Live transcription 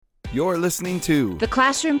You're listening to The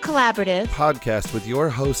Classroom Collaborative podcast with your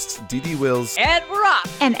hosts, Dee Wills Ed Rock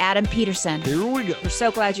and Adam Peterson. Here we go. We're so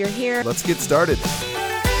glad you're here. Let's get started.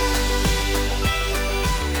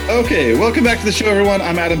 Okay, welcome back to the show, everyone.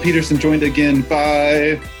 I'm Adam Peterson, joined again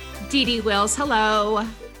by Dee Wills. Hello.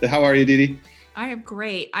 How are you, Dee? I am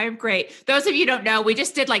great. Those of you who don't know, we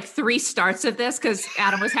just did like 3 starts of this because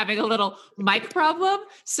Adam was having a little mic problem.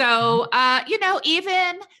 So,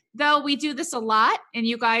 even though we do this a lot and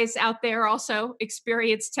you guys out there also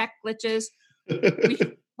experience tech glitches,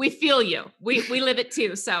 we feel you. We live it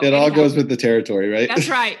too. So it all goes with the territory, right? That's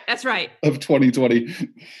right. Of 2020.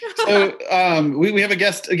 So we have a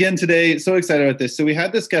guest again today. So excited about this. So we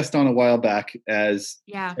had this guest on a while back as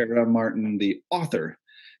Tara Martin, the author,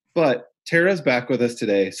 but Tara's back with us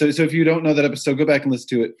today. So if you don't know that episode, go back and listen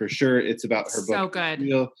to it for sure. It's about her book, so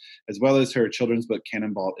good, as well as her children's book,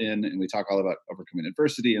 Cannonball In, and we talk all about overcoming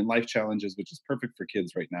adversity and life challenges, which is perfect for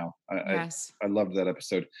kids right now. I loved that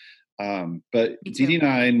episode. But Dee and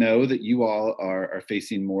I know that you all are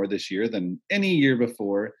facing more this year than any year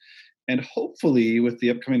before. And hopefully with the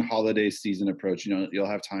upcoming holiday season approach, you'll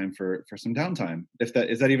have time for some downtime. Is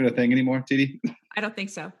that even a thing anymore, Dee? I don't think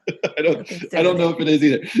so. I don't know if it is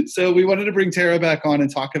either. So we wanted to bring Tara back on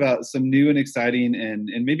and talk about some new and exciting and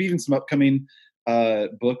maybe even some upcoming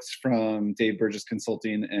books from Dave Burgess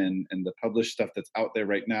Consulting and the published stuff that's out there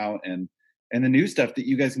right now and the new stuff that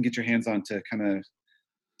you guys can get your hands on to kind of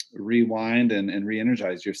rewind and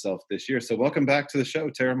re-energize yourself this year. So welcome back to the show,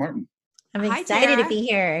 Tara Martin. I'm excited to be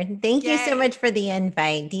here. Thank you so much for the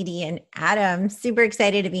invite, Dee and Adam. Super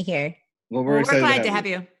excited to be here. Well, we're glad to have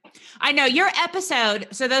you. I know your episode.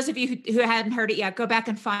 So those of you who hadn't heard it yet, go back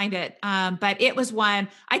and find it. But it was one,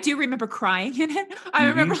 I do remember crying in it. I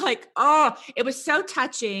remember it was so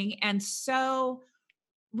touching and so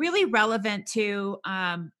really relevant to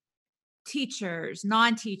teachers,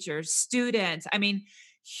 non-teachers, students. I mean,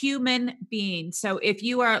 human beings. So if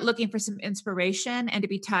you are looking for some inspiration and to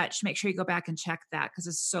be touched, make sure you go back and check that because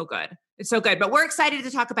it's so good. It's so good. But we're excited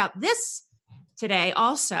to talk about this today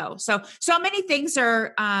also. So many things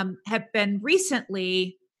have been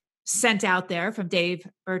recently sent out there from Dave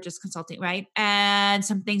Burgess Consulting, right? And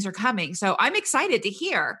some things are coming. So I'm excited to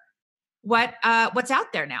hear what's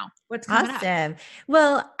out there now. What's coming up.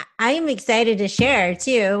 Well, I'm excited to share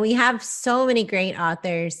too. We have so many great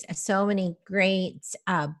authors, so many great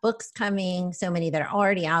books coming, so many that are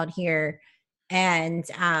already out here. And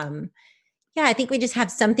I think we just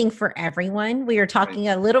have something for everyone. We were talking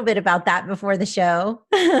a little bit about that before the show.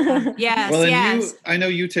 Yes. Well, yes. I know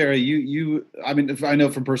you, Tara, I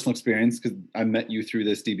know from personal experience, because I met you through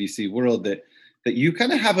this DBC world, that you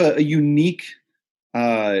kind of have a unique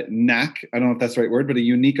knack, I don't know if that's the right word, but a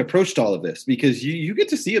unique approach to all of this, because you get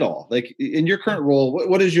to see it all. Like in your current role,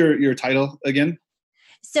 what is your title again?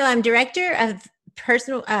 So I'm director of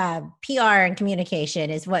personal PR and communication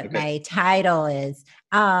is what my title is.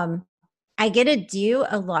 I get to do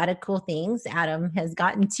a lot of cool things. Adam has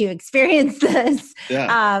gotten to experience this,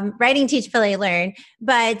 writing, teach, play, learn.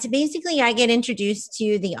 But basically I get introduced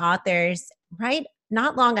to the authors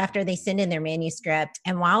not long after they send in their manuscript.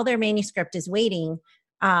 And while their manuscript is waiting,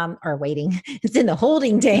 it's in the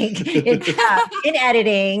holding tank. It's in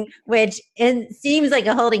editing, which seems like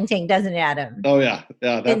a holding tank, doesn't it, Adam? Oh, yeah.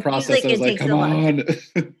 Yeah, that process, I was like, come on.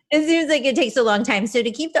 It seems like it takes a long time. So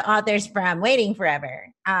to keep the authors from waiting forever,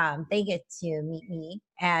 they get to meet me.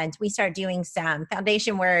 And we start doing some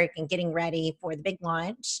foundation work and getting ready for the big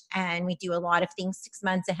launch. And we do a lot of things 6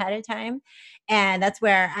 months ahead of time. And that's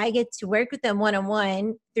where I get to work with them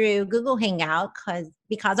one-on-one through Google Hangout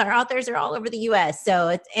because our authors are all over the U.S.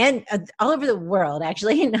 And all over the world,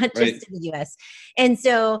 actually, not just in the U.S. And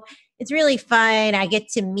so it's really fun. I get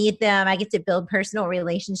to meet them. I get to build personal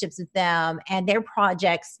relationships with them, and their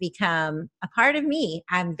projects become a part of me.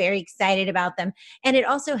 I'm very excited about them. And it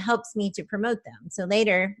also helps me to promote them. So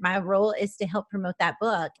later, my role is to help promote that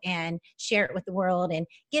book and share it with the world and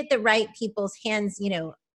get the right people's hands,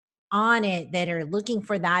 on it that are looking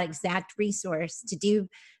for that exact resource to do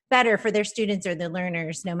better for their students or their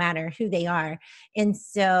learners, no matter who they are. And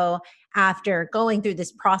so after going through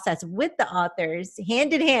this process with the authors,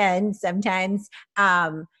 hand in hand, sometimes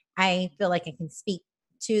I feel like I can speak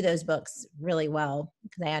to those books really well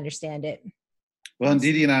because I understand it. Well, and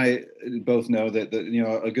Dee and I both know that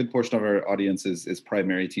a good portion of our audience is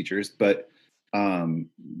primary teachers, but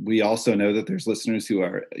we also know that there's listeners who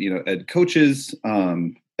are, ed coaches,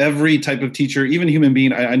 every type of teacher, even human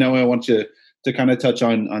being. I know I want you to kind of touch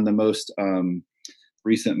on the most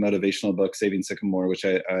recent motivational book, Saving Sycamore, which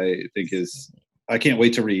I think I can't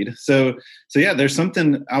wait to read. So yeah, there's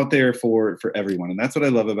something out there for everyone. And that's what I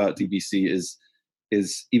love about DBC is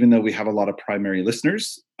is even though we have a lot of primary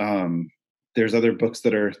listeners, there's other books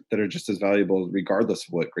that are just as valuable regardless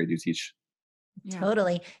of what grade you teach. Yeah.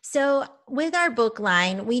 Totally. So with our book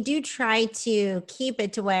line, we do try to keep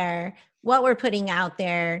it to where what we're putting out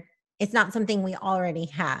there, it's not something we already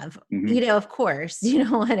have. Mhm. Of course, you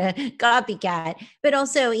don't want to copycat, but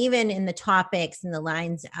also even in the topics and the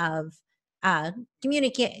lines of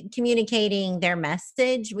communicating their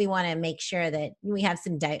message, we want to make sure that we have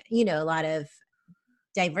some, a lot of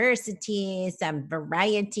diversity, some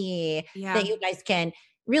variety Yeah. that you guys can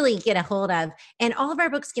really get a hold of. And all of our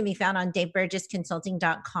books can be found on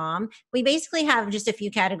daveburgessconsulting.com. We basically have just a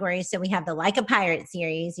few categories. So we have the Like a Pirate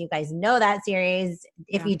series. You guys know that series.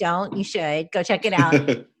 If Yeah. you don't, you should go check it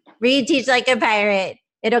out. Read Teach Like a Pirate.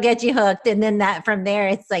 It'll get you hooked. And then that from there,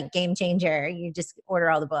 it's like game changer. You just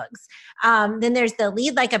order all the books. Then there's the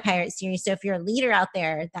Lead Like a Pirate series. So if you're a leader out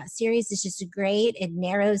there, that series is just great. It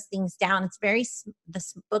narrows things down. It's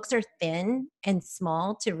the books are thin and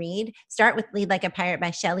small to read. Start with Lead Like a Pirate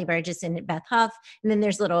by Shelley Burgess and Beth Huff. And then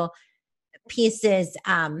there's little pieces.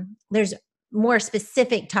 There's more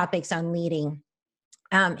specific topics on leading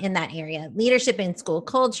in that area. Leadership in school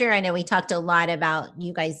culture. I know we talked a lot about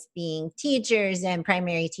you guys being teachers and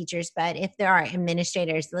primary teachers, but if there are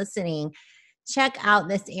administrators listening, check out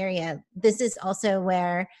this area. This is also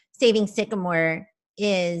where Saving Sycamore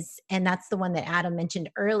is, and that's the one that Adam mentioned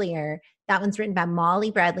earlier. That one's written by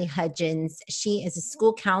Molly Bradley Hudgens. She is a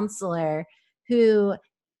school counselor who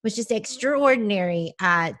was just extraordinary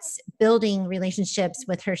at building relationships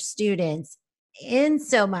with her students, in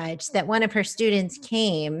so much that one of her students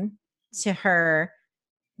came to her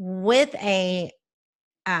with a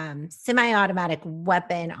semi-automatic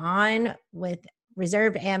weapon on with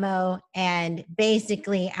reserve ammo and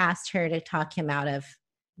basically asked her to talk him out of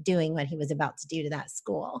doing what he was about to do to that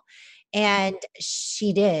school. And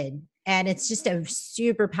she did. And it's just a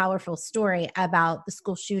super powerful story about the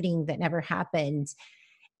school shooting that never happened.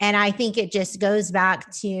 And I think it just goes back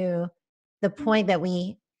to the point that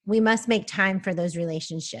we must make time for those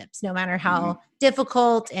relationships, no matter how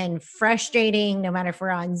difficult and frustrating, no matter if we're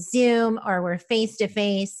on Zoom or we're face to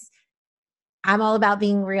face. I'm all about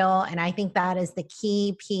being real. And I think that is the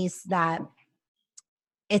key piece, that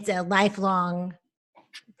it's a lifelong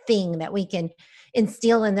thing that we can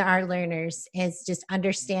instill in our learners, is just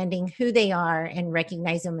understanding who they are and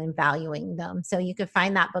recognizing them and valuing them. So you can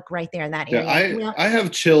find that book right there in that area. Yeah, I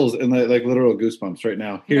have chills and like literal goosebumps right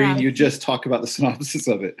now hearing Yeah. you just talk about the synopsis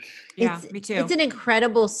of it. Yeah, me too. It's an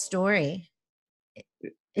incredible story.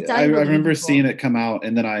 It's I remember unbelievable. seeing it come out,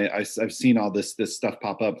 and then I've seen all this stuff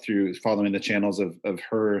pop up through following the channels of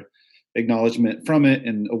her acknowledgement from it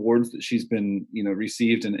and awards that she's been,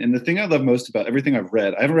 received. And the thing I love most about everything I've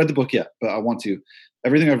read, I haven't read the book yet, but I want to.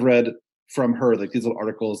 Everything I've read from her, like these little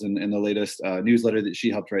articles and the latest newsletter that she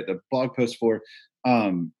helped write the blog post for,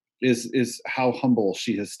 is how humble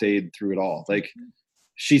she has stayed through it all. Like,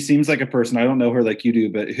 she seems like a person, I don't know her like you do,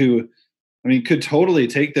 but who, could totally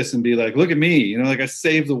take this and be like, look at me, like I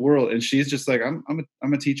saved the world. And she's just like,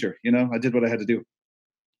 I'm a teacher, I did what I had to do.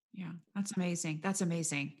 Yeah, that's amazing. That's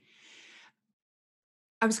amazing.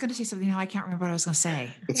 I was going to say something now. I can't remember what I was going to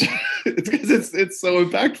say. It's because it's so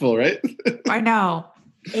impactful, right? I know.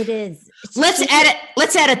 It is. Let's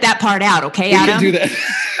edit that part out. Okay, We Adam? can do that.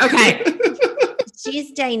 Okay.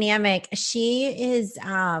 She's dynamic. She is,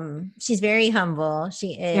 she's very humble.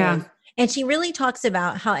 She is. Yeah. And she really talks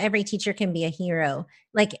about how every teacher can be a hero.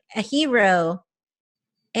 Like a hero,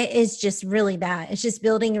 it is just really that. It's just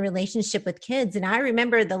building a relationship with kids. And I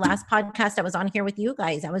remember the last podcast I was on here with you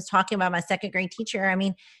guys, I was talking about my second grade teacher.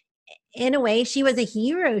 In a way, she was a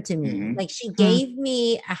hero to me. Mhm. Like, she gave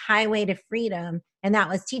me a highway to freedom, and that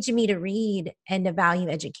was teaching me to read and to value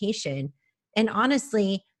education. And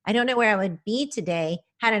honestly, I don't know where I would be today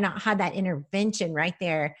had I not had that intervention right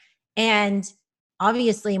there. And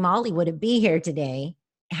obviously, Molly wouldn't be here today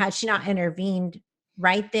had she not intervened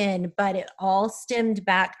right then. But it all stemmed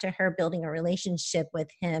back to her building a relationship with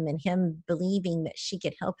him and him believing that she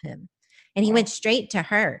could help him. And he went straight to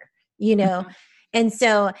her, And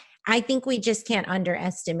so I think we just can't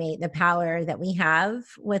underestimate the power that we have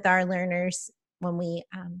with our learners when we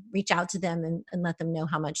reach out to them and let them know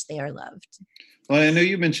how much they are loved. Well, I know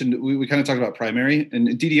you mentioned, we kind of talked about primary,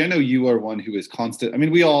 and Didi, I know you are one who is constant.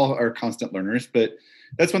 We all are constant learners, but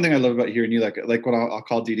that's one thing I love about hearing you. Like when I'll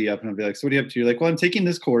call Didi up and I'll be like, so what are you up to? You're like, well, I'm taking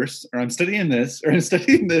this course, or I'm studying this, or I'm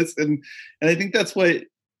studying this. And I think that's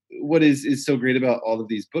what is so great about all of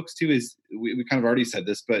these books too, is we kind of already said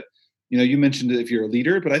this, but you mentioned if you're a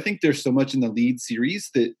leader, but I think there's so much in the Lead series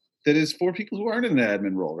that is for people who aren't in an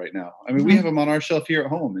admin role right now. We have them on our shelf here at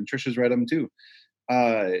home, and Trisha's read them too.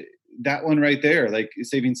 that one right there, like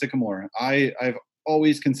Saving Sycamore, I've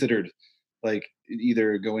always considered like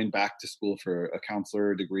either going back to school for a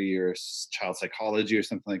counselor degree or child psychology or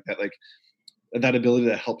something like that, like that ability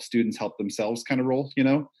to help students help themselves kind of role,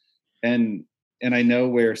 and I know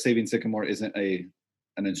where Saving Sycamore isn't an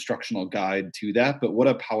instructional guide to that, but what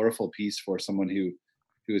a powerful piece for someone who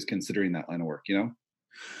is considering that line of work,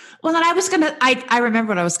 Well, then I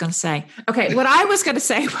remember what I was going to say. Okay. What I was going to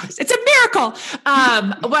say was, it's a miracle.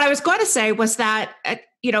 What I was going to say was that,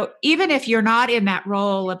 even if you're not in that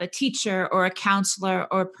role of a teacher or a counselor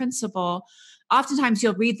or a principal, oftentimes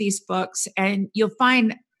you'll read these books and you'll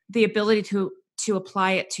find the ability to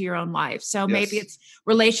apply it to your own life. So maybe it's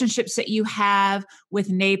relationships that you have with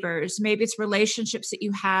neighbors. Maybe it's relationships that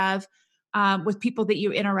you have with people that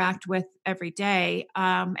you interact with every day,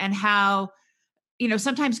 and how,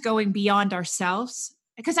 sometimes going beyond ourselves,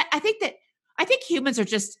 because I think humans are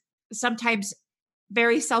just sometimes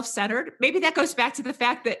very self-centered. Maybe that goes back to the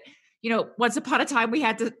fact that, once upon a time we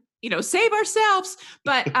had to, save ourselves.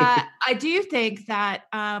 But I do think that,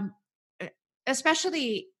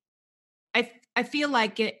 especially, I feel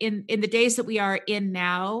like in the days that we are in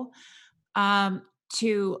now,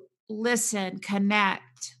 to listen,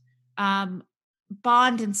 connect,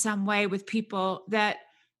 bond in some way with people that,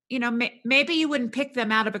 maybe you wouldn't pick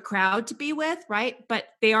them out of a crowd to be with, right? But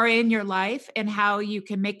they are in your life, and how you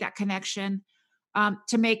can make that connection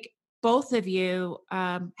to make both of you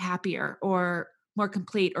happier or more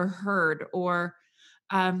complete or heard, or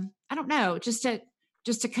I don't know, just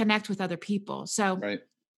to connect with other people. So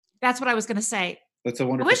that's what I was going to say. That's a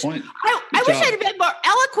wonderful point. I wish I'd have been more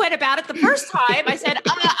eloquent about it the first time. I said,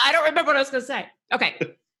 I don't remember what I was going to say. Okay.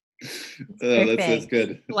 That's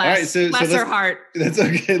good. Bless, all right, so her heart. That's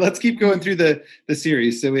okay. Let's keep going through the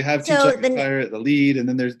series. So we have Teach Like a Pirate, the lead, and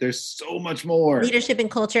then there's so much more. Leadership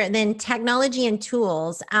and culture, and then technology and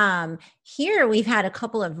tools. Here we've had a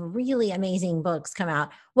couple of really amazing books come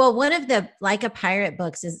out. Well, one of the Like a Pirate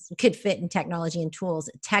books could fit in technology and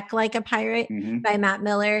tools. Tech Like a Pirate by Matt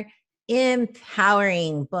Miller.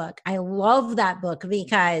 Empowering book. I love that book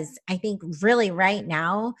because I think really right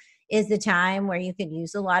now is the time where you could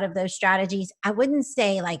use a lot of those strategies. I wouldn't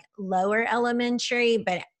say like lower elementary,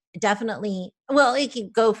 but definitely, well, it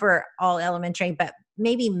could go for all elementary, but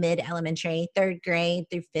maybe mid-elementary, 3rd grade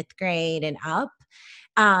through 5th grade and up.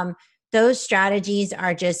 Those strategies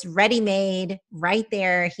are just ready-made right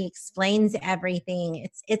there. He explains everything.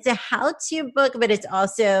 It's a how-to book, but it's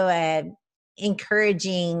also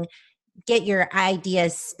encouraging, get your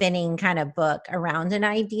ideas spinning kind of book around an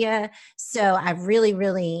idea. So I really,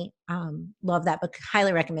 really love that book.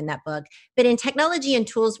 Highly recommend that book. But in technology and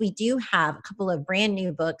tools, we do have a couple of brand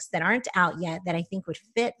new books that aren't out yet that I think would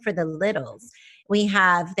fit for the littles. We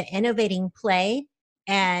have The Innovating Play,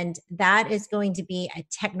 and that is going to be a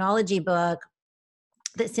technology book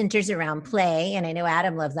that centers around play. And I know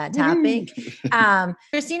Adam loves that topic.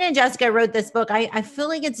 Christina and Jessica wrote this book. I feel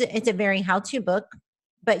like it's a very how-to book,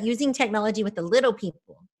 but using technology with the little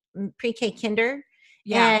people, pre-K kinder.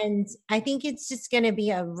 Yeah. And I think it's just going to be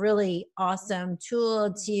a really awesome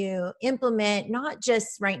tool to implement, not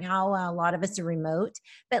just right now, a lot of us are remote,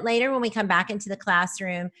 but later when we come back into the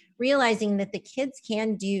classroom, realizing that the kids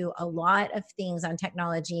can do a lot of things on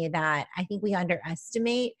technology that I think we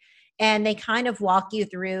underestimate. And they kind of walk you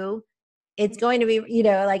through. It's going to be,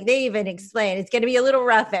 like they even explain, it's going to be a little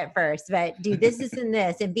rough at first, but do this, this, and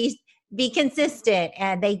this, and be consistent,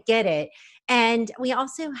 and they get it. And we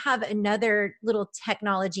also have another little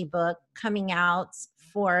technology book coming out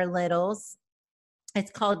for littles.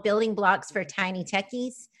 It's called Building Blocks for Tiny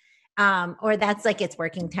Techies, or that's like its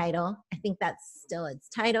working title. I think that's still its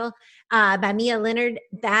title, by Mia Leonard.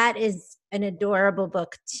 That is an adorable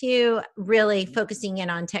book too, really focusing in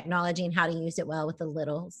on technology and how to use it well with the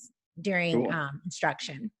littles during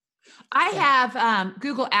instruction. I have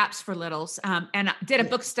Google Apps for Littles, and did a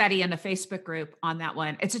book study in a Facebook group on that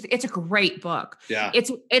one. It's a great book. Yeah,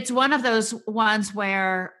 it's one of those ones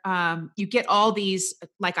where you get all these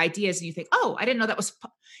like ideas, and you think, oh, I didn't know that was.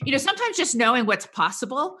 Sometimes just knowing what's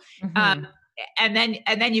possible, and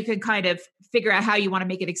then you can kind of figure out how you want to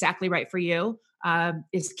make it exactly right for you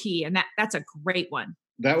is key, and that's a great one.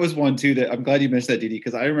 That was one too that I'm glad you mentioned that, Didi,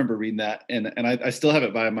 because I remember reading that and I still have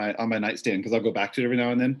it on my nightstand because I'll go back to it every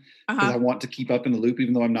now and then because I want to keep up in the loop,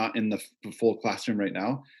 even though I'm not in the full classroom right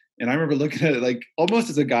now. And I remember looking at it like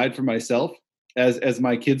almost as a guide for myself as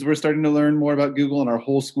my kids were starting to learn more about Google, and our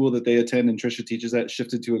whole school that they attend and Trisha teaches at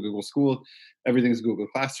shifted to a Google school. Everything's Google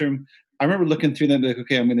Classroom. I remember looking through them like,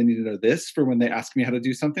 okay, I'm going to need to know this for when they ask me how to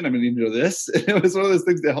do something. I'm going to need to know this. It was one of those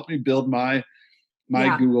things that helped me build my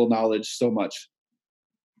Google knowledge so much.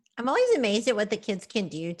 I'm always amazed at what the kids can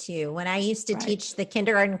do too. When I used to Right. teach the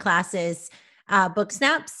kindergarten classes book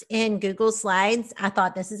snaps in Google Slides, I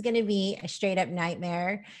thought this is going to be a straight up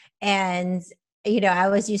nightmare. And, I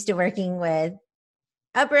was used to working with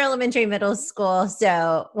upper elementary, middle school.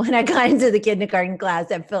 So when I got into the kindergarten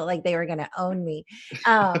class, I felt like they were going to own me.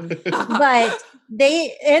 But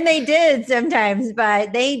they did sometimes,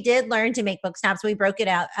 but they did learn to make book snaps. We broke it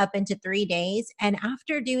up into 3 days. And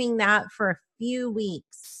after doing that for a few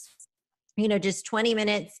weeks, just 20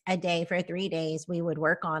 minutes a day for 3 days, we would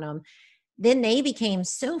work on them. Then they became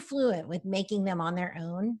so fluent with making them on their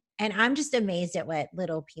own. And I'm just amazed at what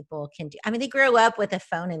little people can do. I mean, they grow up with a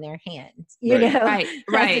phone in their hands, Right.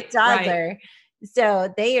 as a toddler.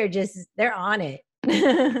 So they're on it.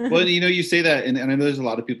 Well, you say that, and I know there's a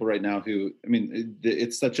lot of people right now who,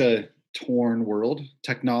 it's such a torn world,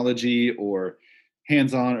 technology or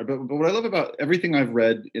hands-on. But what I love about everything I've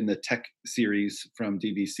read in the tech series from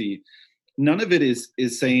DVC, none of it is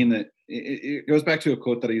saying that. It goes back to a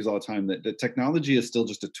quote that I use all the time, that the technology is still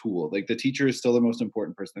just a tool. Like the teacher is still the most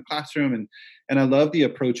important person in the classroom. And I love the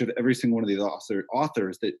approach of every single one of these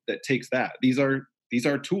authors that takes that. These are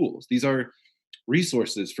tools. These are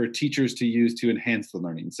resources for teachers to use to enhance the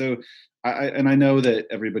learning. So I know that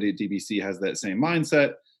everybody at DVC has that same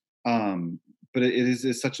mindset. But it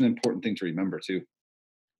is such an important thing to remember too.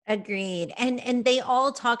 Agreed. And they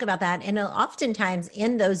all talk about that. And oftentimes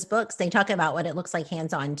in those books, they talk about what it looks like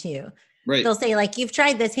hands-on too. Right. They'll say like, you've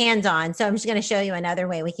tried this hands-on, so I'm just going to show you another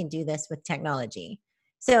way we can do this with technology.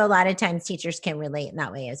 So a lot of times teachers can relate in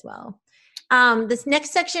that way as well. This next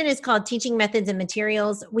section is called Teaching Methods and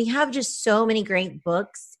Materials. We have just so many great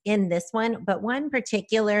books in this one, but one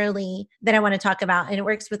particularly that I want to talk about, and it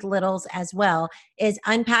works with littles as well, is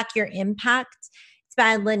Unpack Your Impact. It's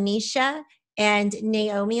by Lanisha and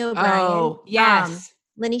Naomi O'Brien. Oh, yes.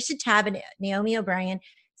 Lanisha Tabb and Naomi O'Brien.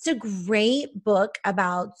 It's a great book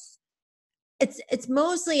about, it's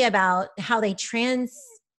mostly about how they transform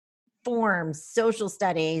social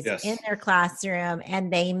studies in their classroom,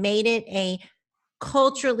 and they made it a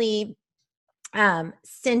culturally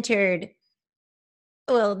centered.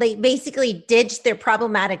 Well, they basically ditched their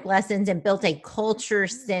problematic lessons and built a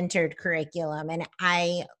culture-centered curriculum. And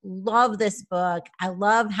I love this book. I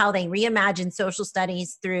love how they reimagine social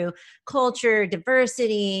studies through culture,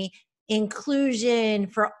 diversity, inclusion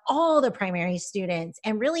for all the primary students,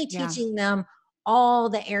 and really teaching them all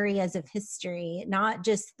the areas of history, not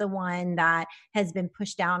just the one that has been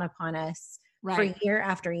pushed down upon us for year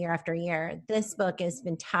after year after year. This book is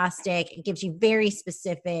fantastic. It gives you very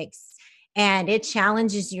specifics, and it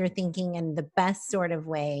challenges your thinking in the best sort of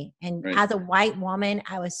way. And as a white woman,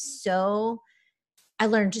 I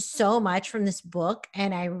learned just so much from this book,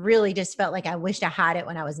 and I really just felt like I wished I had it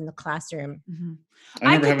when I was in the classroom. Mm-hmm.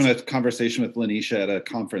 I remember having a conversation with Lanisha at a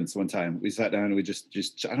conference one time. We sat down and we just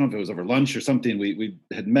I don't know if it was over lunch or something. We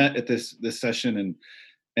had met at this session,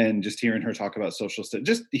 and just hearing her talk about social studies,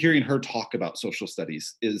 just hearing her talk about social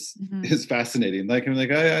studies is fascinating. Like I'm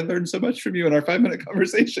like, I learned so much from you in our 5-minute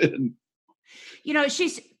conversation.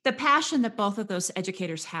 She's the passion that both of those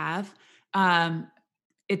educators have.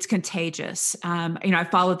 It's contagious. I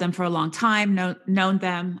followed them for a long time, known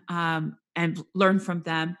them, and learned from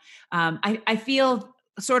them. I feel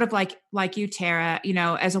sort of like you, Tara,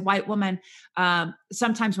 as a white woman,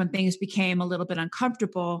 sometimes when things became a little bit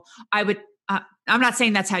uncomfortable, I would, I'm not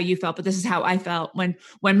saying that's how you felt, but this is how I felt when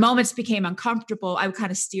moments became uncomfortable, I would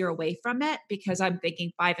kind of steer away from it because I'm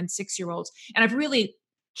thinking 5 and 6 year olds. And I've really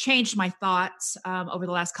changed my thoughts over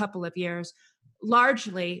the last couple of years,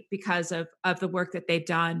 largely because of the work that they've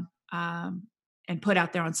done and put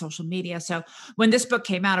out there on social media. So when this book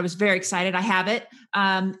came out, I was very excited. I have it.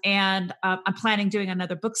 And I'm planning doing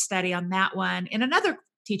another book study on that one in another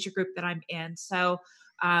teacher group that I'm in. So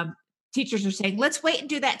teachers are saying, let's wait and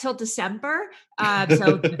do that till December.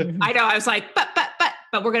 So I know I was like,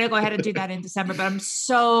 but we're going to go ahead and do that in December. But I'm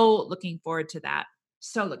so looking forward to that.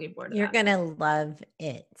 So looking forward to You're that. going to love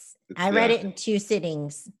it. I read it in 2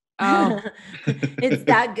 sittings. Oh, it's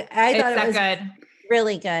that good. I thought it was good.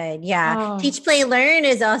 Really good. Yeah. Teach, Play, Learn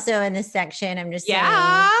is also in this section. I'm just saying.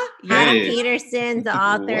 Adam Peterson's the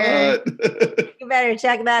author. You better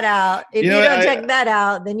check that out. If you don't check that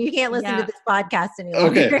out, then you can't listen to this podcast any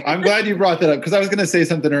longer. Okay. I'm glad you brought that up because I was going to say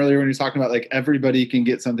something earlier when you're talking about like everybody can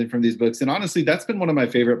get something from these books. And honestly, that's been one of my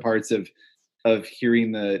favorite parts of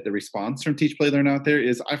hearing the response from Teach, Play, Learn out there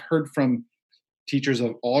is I've heard from teachers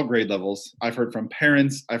of all grade levels. I've heard from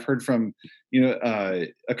parents. I've heard from, a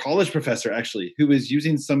college professor actually, who is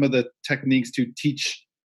using some of the techniques to teach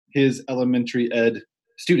his elementary ed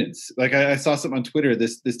students. Like I saw something on Twitter.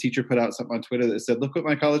 This teacher put out something on Twitter that said, "Look what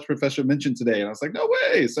my college professor mentioned today," and I was like, "No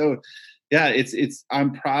way!" So, yeah, it's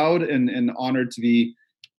I'm proud and honored to be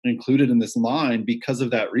included in this line because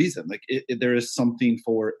of that reason. Like there is something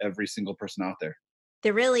for every single person out there.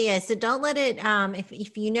 There really is. So don't let it,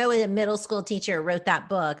 if you know a middle school teacher wrote that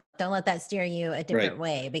book, don't let that steer you a different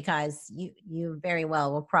way, because you very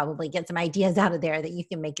well will probably get some ideas out of there that you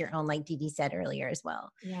can make your own, like Dee Dee said earlier as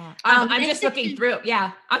well. Yeah. I'm just looking through.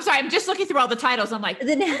 Yeah. I'm sorry. I'm just looking through all the titles. I'm like,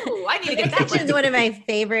 ooh, I need to get that section is one of my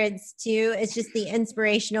favorites too. It's just the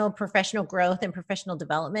inspirational professional growth and professional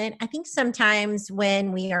development. I think sometimes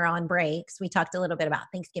when we are on breaks, we talked a little bit about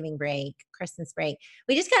Thanksgiving break, Christmas break,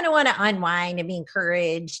 we just kind of want to unwind and be encouraged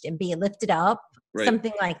and be lifted up,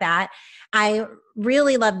 something like that. I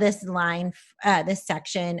really love this line, this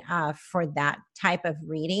section for that type of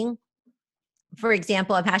reading. For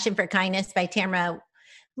example, A Passion for Kindness by Tamara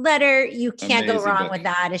Letter. You can't go wrong with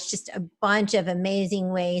that. It's just a bunch of amazing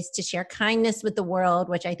ways to share kindness with the world,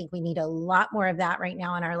 which I think we need a lot more of that right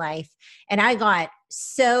now in our life. And I got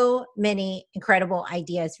so many incredible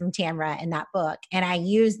ideas from Tamara in that book, and I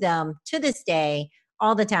use them to this day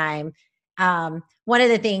all the time. One of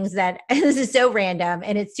the things that, this is so random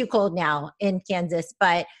and it's too cold now in Kansas,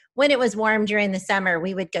 but when it was warm during the summer,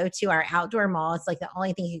 we would go to our outdoor mall. It's like the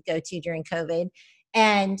only thing you could go to during COVID.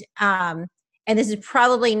 And this is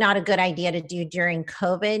probably not a good idea to do during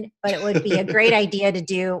COVID, but it would be a great idea to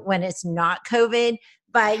do when it's not COVID.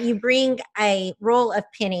 But you bring a roll of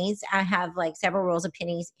pennies. I have like several rolls of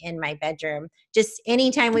pennies in my bedroom. Just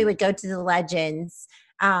anytime we would go to the Legends,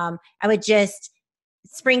 I would just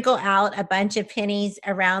sprinkle out a bunch of pennies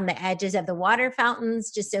around the edges of the water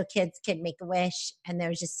fountains, just so kids could make a wish. And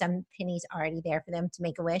there's just some pennies already there for them to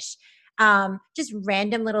make a wish. Just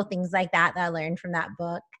random little things like that I learned from that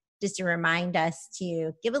book, just to remind us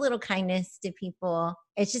to give a little kindness to people.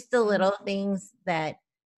 It's just the little things that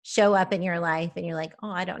show up in your life and you're like, oh,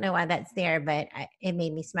 I don't know why that's there, but it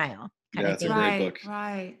made me smile. It's a great book.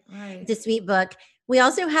 Right. It's a sweet book. We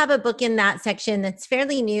also have a book in that section that's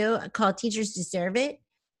fairly new called Teachers Deserve It.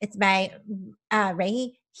 It's by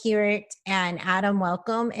Ray Hewitt and Adam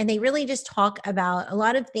Welcome. And they really just talk about a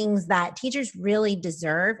lot of things that teachers really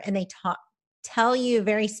deserve. And they tell you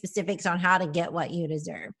very specifics on how to get what you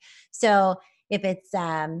deserve. So if it's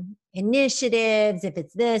initiatives, if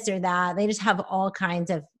it's this or that, they just have all kinds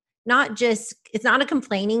of, it's not a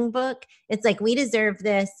complaining book. It's like, we deserve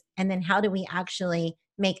this. And then how do we actually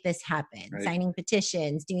make this happen? Right. Signing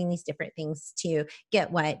petitions, doing these different things to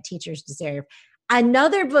get what teachers deserve.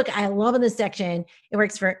 Another book I love in this section, it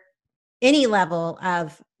works for any level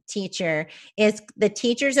of teacher, is The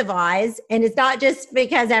Teachers of Oz. And it's not just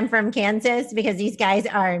because I'm from Kansas, because these guys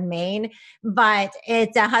are in Maine, but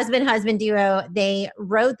it's a husband duo. They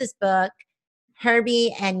wrote this book,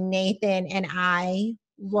 Herbie and Nathan, and I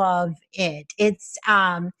love it. It's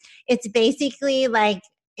basically like,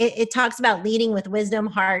 it talks about leading with wisdom,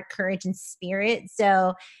 heart, courage, and spirit.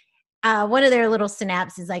 So one of their little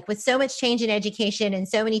synapses, like, with so much change in education and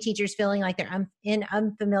so many teachers feeling like they're in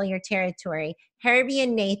unfamiliar territory, Herbie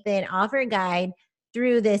and Nathan offer a guide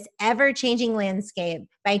through this ever-changing landscape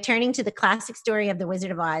by turning to the classic story of The Wizard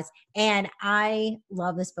of Oz. And I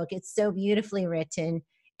love this book. It's so beautifully written,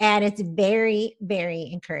 and it's very, very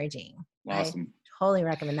encouraging. Awesome. Totally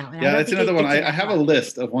recommend that one. Yeah, it's another one. I have a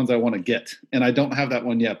list of ones I want to get, and I don't have that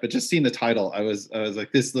one yet. But just seeing the title, I was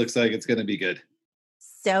like, this looks like it's going to be good.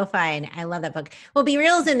 So fun. I love that book. Well, Be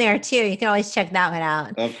Real's in there too. You can always check that one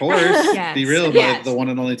out. Of course. Yes. Be Real by the one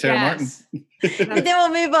and only Tara Martin. But then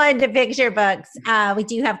we'll move on to picture books. We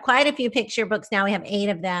do have quite a few picture books now. We have 8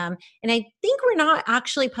 of them. And I think we're not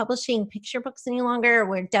actually publishing picture books any longer.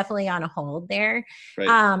 We're definitely on a hold there.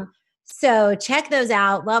 Right. So check those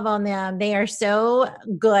out. Love on them. They are so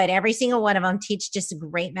good. Every single one of them teach just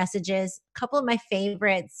great messages. A couple of my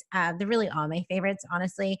favorites, they're really all my favorites,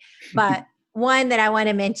 honestly. But one that I want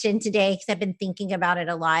to mention today, because I've been thinking about it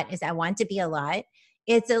a lot, is I Want to Be a Lot.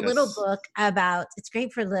 It's a little book about, it's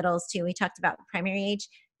great for littles too. We talked about primary age,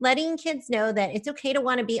 letting kids know that it's okay to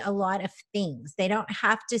want to be a lot of things. They don't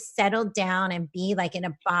have to settle down and be like in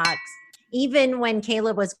a box. Even when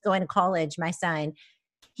Caleb was going to college, my son,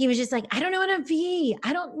 he was just like, I don't know what I want to be.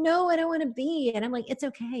 I don't know what I want to be. And I'm like, it's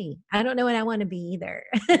okay. I don't know what I want to be either.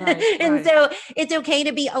 Right. So it's okay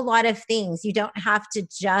to be a lot of things. You don't have to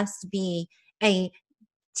just be a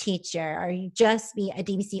teacher, or you just be a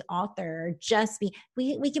DVC author, or just be,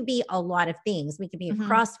 we can be a lot of things. We can be a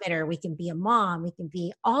CrossFitter. We can be a mom. We can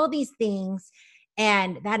be all these things.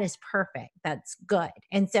 And that is perfect. That's good.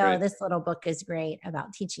 And so this little book is great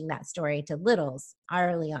about teaching that story to littles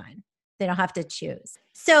early on. They don't have to choose.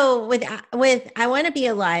 So with I Want to Be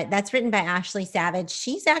a Lot, that's written by Ashley Savage.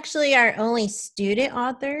 She's actually our only student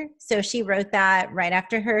author. So she wrote that right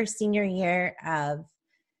after her senior year of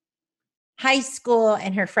high school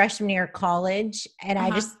and her freshman year of college. And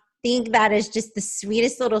I just think that is just the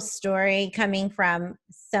sweetest little story coming from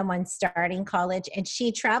someone starting college. And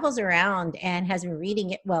she travels around and has been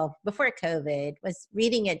reading it, well, before COVID, was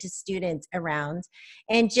reading it to students around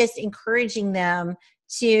and just encouraging them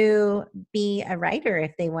to be a writer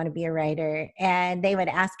if they want to be a writer. And they would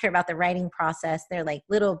ask her about the writing process. They're like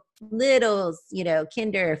littles,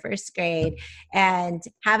 kinder, first grade. And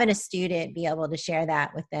having a student be able to share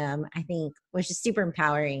that with them, I think was just super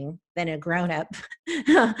empowering than a grown up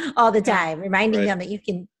all the time, reminding them that you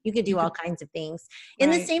can do all kinds of things.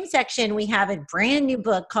 In the same section, we have a brand new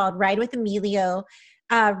book called Ride with Emilio.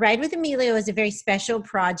 Ride with Emilio is a very special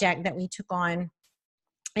project that we took on.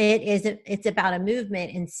 It's about a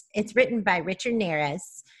movement, and it's written by Richard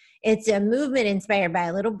Neres. It's a movement inspired by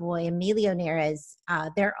a little boy, Emilio Neres,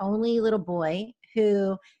 their only little boy,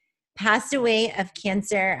 who passed away of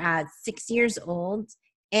cancer at 6 years old.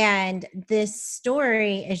 And this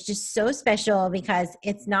story is just so special because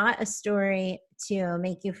it's not a story to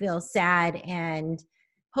make you feel sad and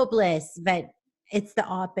hopeless, but it's the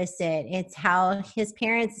opposite. It's how his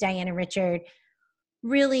parents, Diane and Richard,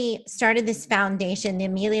 really started this foundation, the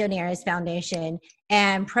Emilio Neres Foundation,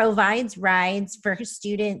 and provides rides for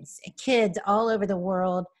students, kids all over the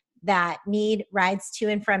world that need rides to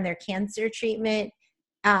and from their cancer treatment.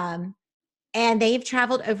 And they've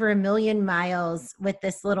traveled over 1 million miles with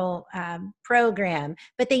this little program,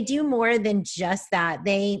 but they do more than just that.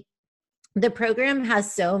 The program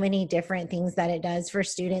has so many different things that it does for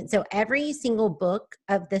students. So every single book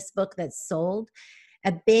of this book that's sold,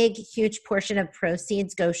 a big, huge portion of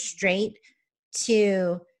proceeds go straight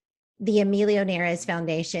to the Emilio Neres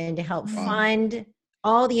Foundation to help fund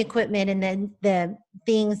all the equipment and then the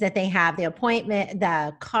things that they have, the appointment,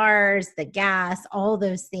 the cars, the gas, all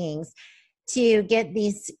those things to get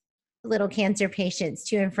these little cancer patients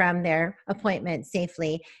to and from their appointments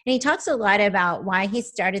safely. And he talks a lot about why he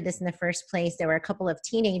started this in the first place. There were a couple of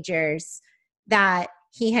teenagers that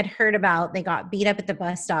he had heard about. They got beat up at the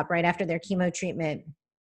bus stop right after their chemo treatment.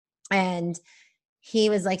 And he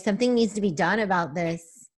was like, something needs to be done about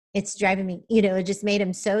this. It's driving me, it just made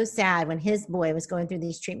him so sad when his boy was going through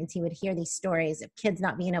these treatments. He would hear these stories of kids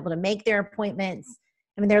not being able to make their appointments.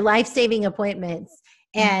 I mean, their life-saving appointments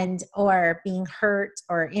or being hurt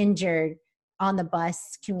or injured on the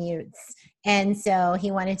bus commutes. And so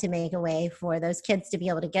he wanted to make a way for those kids to be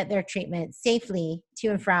able to get their treatment safely to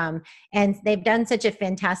and from. And they've done such a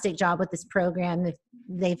fantastic job with this program.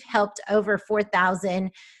 They've helped over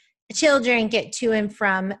 4,000 children get to and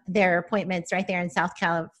from their appointments right there in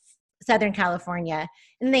Southern California.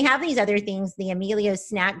 And they have these other things, the Emilio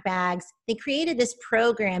snack bags. They created this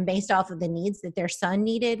program based off of the needs that their son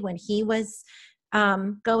needed when he was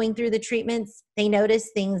going through the treatments. They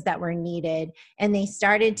noticed things that were needed, and they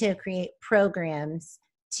started to create programs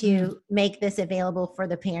to make this available for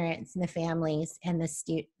the parents and the families and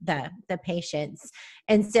the patients.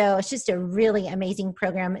 And so it's just a really amazing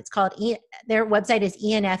program. It's called, their website is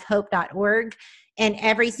enfhope.org. And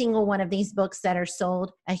every single one of these books that are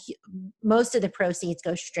sold, most of the proceeds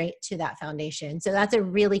go straight to that foundation. So that's a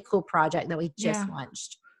really cool project that we just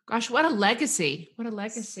launched. Gosh, what a legacy. What a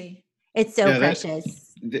legacy. It's so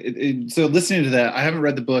precious. So listening to that, I haven't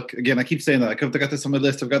read the book. Again, I keep saying that. I've got this on my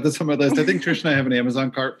list. I think Trish and I have an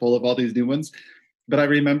Amazon cart full of all these new ones. But I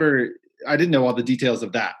remember, I didn't know all the details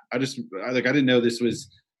of that. I didn't know this was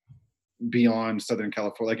beyond Southern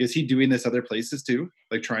California. Like, is he doing this other places too?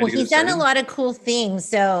 Like trying to get he's done a lot of cool things.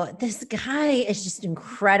 So this guy is just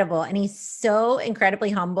incredible. And he's so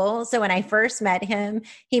incredibly humble. So when I first met him,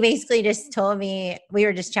 he basically just told me, we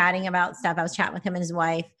were just chatting about stuff. I was chatting with him and his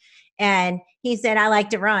wife. And he said, I like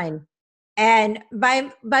to run. And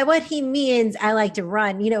by what he means, I like to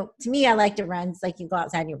run, to me, I like to run. It's like you go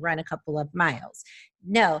outside and you run a couple of miles.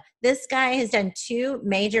 No, this guy has done 2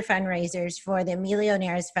 major fundraisers for the Emilio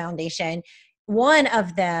Neres Foundation. One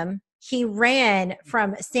of them, he ran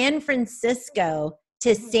from San Francisco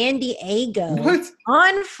to San Diego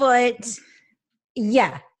on foot.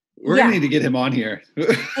 Yeah. We're going to need to get him on here.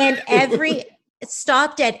 And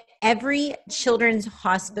stopped at every children's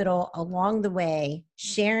hospital along the way,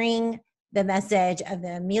 sharing the message of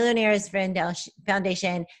the Emilio Neres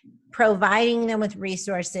Foundation, providing them with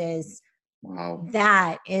resources. Wow.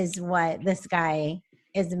 That is what this guy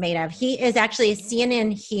is made of. He is actually a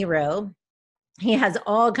CNN hero. He has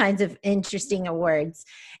all kinds of interesting awards.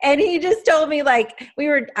 And he just told me, I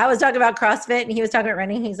was talking about CrossFit and he was talking about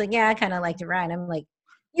running. He's like, yeah, I kind of like to run. I'm like,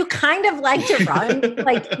 You kind of like to run.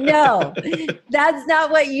 Like, no, that's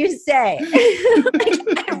not what you say.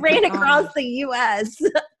 Like, I ran across the US.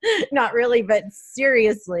 Not really, but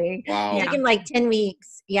seriously. Wow. It took him like 10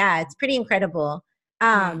 weeks. Yeah, it's pretty incredible.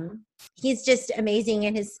 He's just amazing.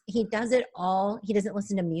 And he does it all. He doesn't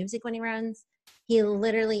listen to music when he runs. He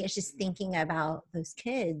literally is just thinking about those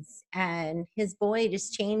kids. And his boy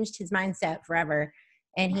just changed his mindset forever.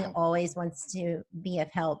 And he always wants to be of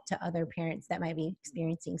help to other parents that might be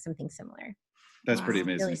experiencing something similar. That's pretty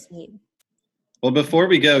amazing. Really sweet. Well, before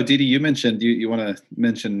we go, Dee Dee, you mentioned you want to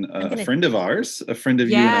mention a friend of ours, a friend of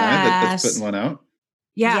you and I that's putting one out.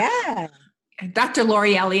 Yeah. Dr.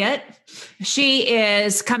 Lori Elliott. She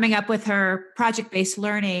is coming up with her project-based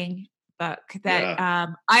learning book that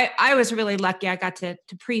I was really lucky. I got to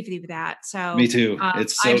preview that. So me too.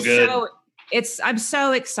 It's so good. I'm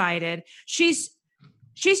so excited. She's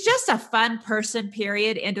just a fun person,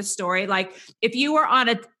 period, end of story. Like if you were on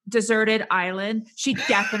a deserted island, she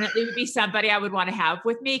definitely would be somebody I would want to have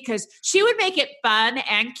with me because she would make it fun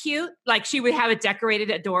and cute. Like she would have it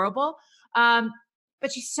decorated, adorable.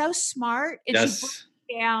 But she's so smart and she breaks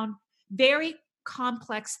down very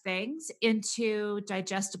complex things into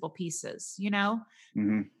digestible pieces, you know?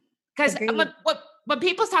 Because when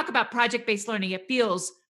people talk about project-based learning, it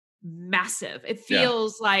feels massive. It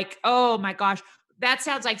feels like, oh my gosh, that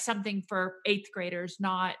sounds like something for 8th graders,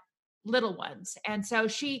 not little ones. And so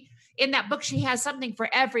in that book, she has something for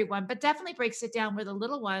everyone, but definitely breaks it down where the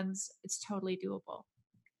little ones, it's totally doable.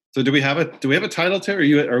 So do we have a title,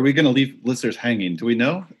 Terry? Are we going to leave listeners hanging? Do we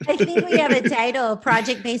know? I think we have a title,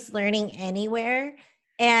 Project-Based Learning Anywhere.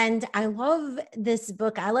 And I love this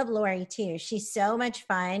book. I love Lori too. She's so much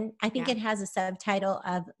fun. I think it has a subtitle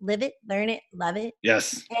of Live It, Learn It, Love It.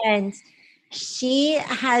 Yes. And she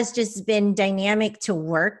has just been dynamic to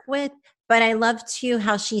work with. But I love too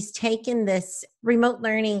how she's taken this remote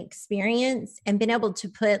learning experience and been able to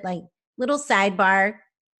put like little sidebar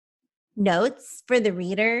notes for the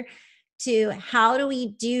reader to how do we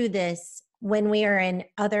do this when we are in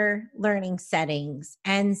other learning settings.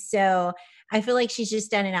 And so I feel like she's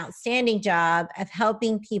just done an outstanding job of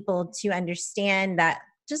helping people to understand that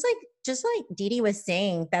just like Dee Dee was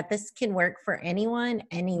saying, that this can work for anyone,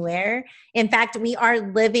 anywhere. In fact, we are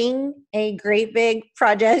living a great big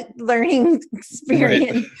project learning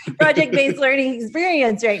experience, project-based learning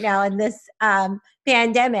experience right now in this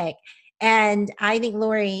pandemic. And I think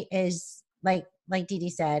Lori is like Dee Dee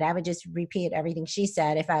said, I would just repeat everything she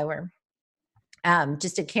said if I were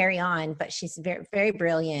just to carry on, but she's very, very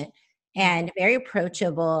brilliant and very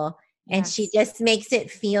approachable. And she just makes it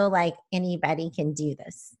feel like anybody can do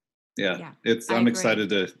this. Yeah. I'm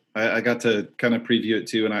excited I got to kind of preview it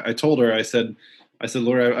too. And I told her, I said,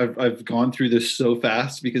 Laura, I've gone through this so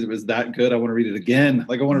fast because it was that good. I want to read it again.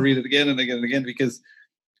 Like I want to read it again and again and again, because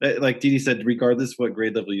like Dee Dee said, regardless of what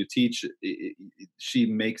grade level you teach, she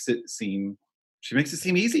makes it seem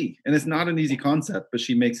easy. And it's not an easy concept, but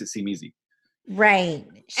she makes it seem easy. Right.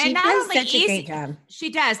 She does such a great job. She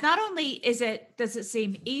does. Not only does it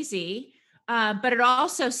seem easy, but it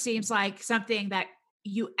also seems like something that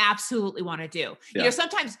you absolutely want to do. You know,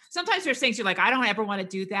 sometimes there's things you're like, I don't ever want to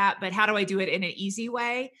do that, but how do I do it in an easy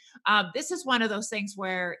way? This is one of those things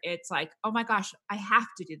where it's like, oh my gosh, I have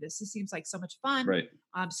to do this. This seems like so much fun. Right.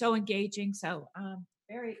 So engaging. So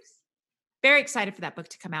very, very excited for that book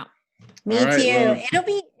to come out. Me too. Well, it'll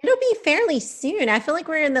be fairly soon. I feel like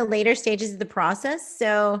we're in the later stages of the process.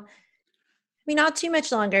 So not too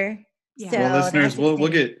much longer. Yeah. So well, listeners,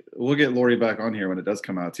 we'll get Lori back on here when it does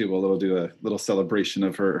come out too. We'll do a little celebration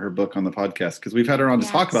of her book on the podcast, because we've had her on to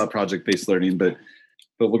talk about project-based learning, but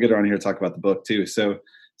we'll get her on here to talk about the book too. So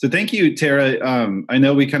thank you, Tara. I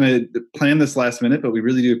know we kind of planned this last minute, but we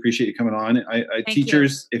really do appreciate you coming on.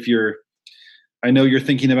 Teachers, I know you're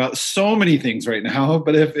thinking about so many things right now,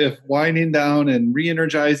 but if winding down and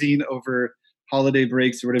re-energizing over holiday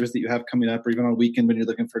breaks or whatever it is that you have coming up, or even on a weekend when you're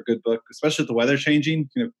looking for a good book, especially with the weather changing,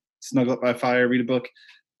 snuggle up by a fire, read a book.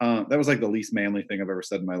 That was like the least manly thing I've ever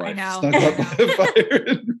said in my life. Snuggle up by a fire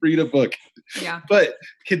and read a book. Yeah. But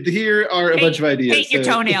here are a bunch of ideas. Paint your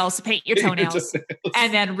toenails,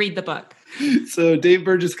 and then read the book. So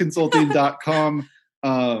DaveBurgessConsulting.com.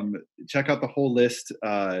 Check out the whole list,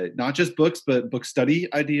 not just books, but book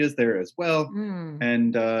study ideas there as well.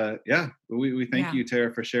 And we thank you,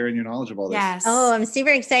 Tara, for sharing your knowledge of all this. Yes. Oh, I'm super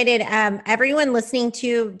excited. Everyone listening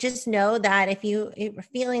to, just know that if you're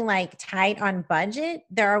feeling like tight on budget,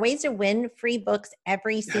 there are ways to win free books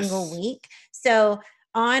every single week. So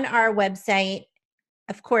on our website,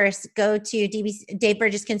 of course, go to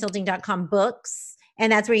DaveBurgessConsulting.com books.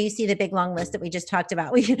 And that's where you see the big long list that we just talked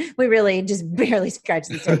about. We really just barely scratched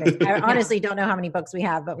the surface. I honestly don't know how many books we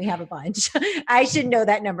have, but we have a bunch. I should know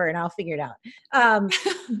that number and I'll figure it out.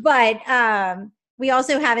 But we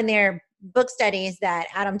also have in there book studies that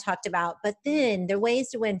Adam talked about, but then there are ways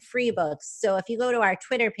to win free books. So if you go to our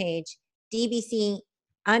Twitter page, DBC_INC,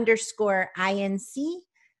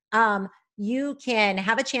 you can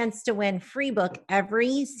have a chance to win free book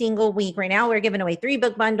every single week. Right now, we're giving away 3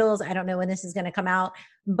 book bundles. I don't know when this is going to come out,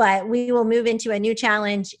 but we will move into a new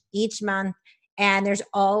challenge each month. And it's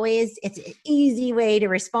an easy way to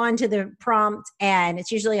respond to the prompt. And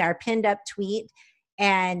it's usually our pinned up tweet.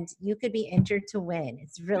 And you could be entered to win.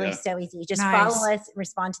 It's really so easy. You just follow us,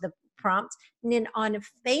 respond to the prompt. And then on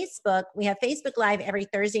Facebook, we have Facebook Live every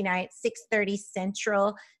Thursday night, 6:30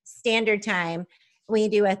 Central Standard Time. We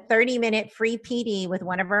do a 30-minute free PD with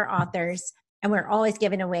one of our authors, and we're always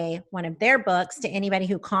giving away one of their books to anybody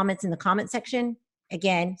who comments in the comment section.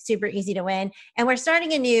 Again, super easy to win. And we're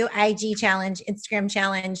starting a new IG challenge, Instagram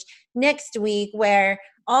challenge next week, where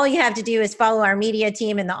all you have to do is follow our media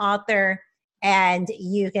team and the author, and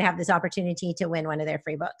you can have this opportunity to win one of their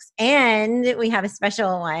free books. And we have a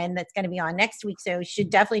special one that's going to be on next week, so you should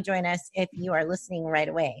definitely join us if you are listening right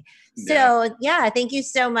away. So, thank you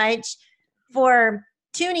so much for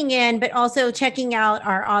tuning in, but also checking out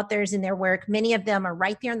our authors and their work. Many of them are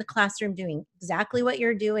right there in the classroom doing exactly what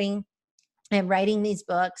you're doing and writing these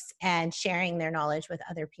books and sharing their knowledge with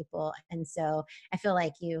other people. And so I feel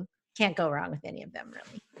like you can't go wrong with any of them,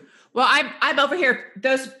 really. Well, I'm over here.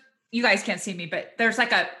 You guys can't see me, but there's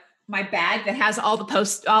like my bag that has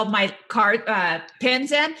all my card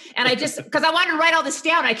pins in. And because I wanted to write all this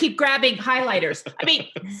down, I keep grabbing highlighters. I mean,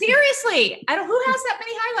 seriously, who has that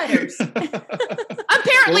many highlighters?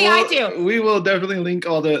 Apparently I do. We will definitely link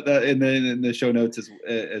all the in the show notes as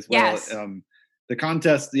well. Yes. The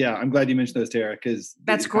contest, I'm glad you mentioned those, Tara, because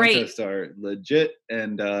that's great. Contests are legit.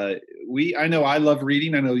 And I know I love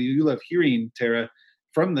reading. I know you love hearing, Tara,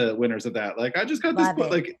 from the winners of that. Like, I just got this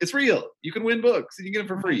book. Like, it's real. You can win books and you get them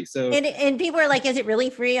for free. So and people are like, is it really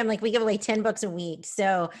free? I'm like, we give away 10 books a week.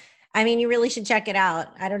 So I mean, you really should check it out.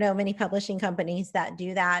 I don't know many publishing companies that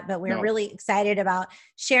do that, but we're really excited about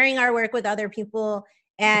sharing our work with other people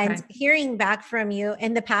and hearing back from you.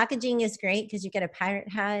 And the packaging is great because you get a pirate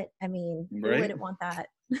hat. I mean, who wouldn't want that?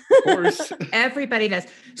 Of course. Everybody does.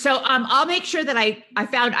 So I'll make sure that I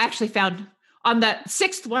actually found on the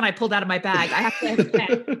 6th one I pulled out of my bag. I have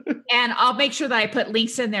to and I'll make sure that I put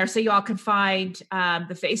links in there so you all can find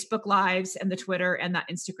the Facebook Lives and the Twitter and the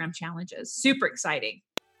Instagram challenges. Super exciting.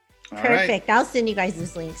 Perfect. I'll send you guys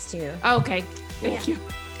those links too. Okay. Thank you.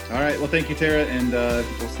 All right. Well, thank you, Tara. And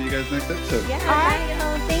we'll see you guys next episode. Yeah. Bye.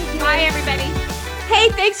 Thank you. Bye, everybody. Hey,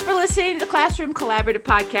 thanks for listening to the Classroom Collaborative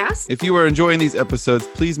Podcast. If you are enjoying these episodes,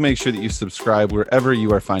 please make sure that you subscribe wherever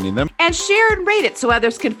you are finding them. And share and rate it so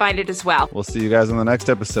others can find it as well. We'll see you guys on the next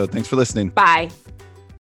episode. Thanks for listening. Bye.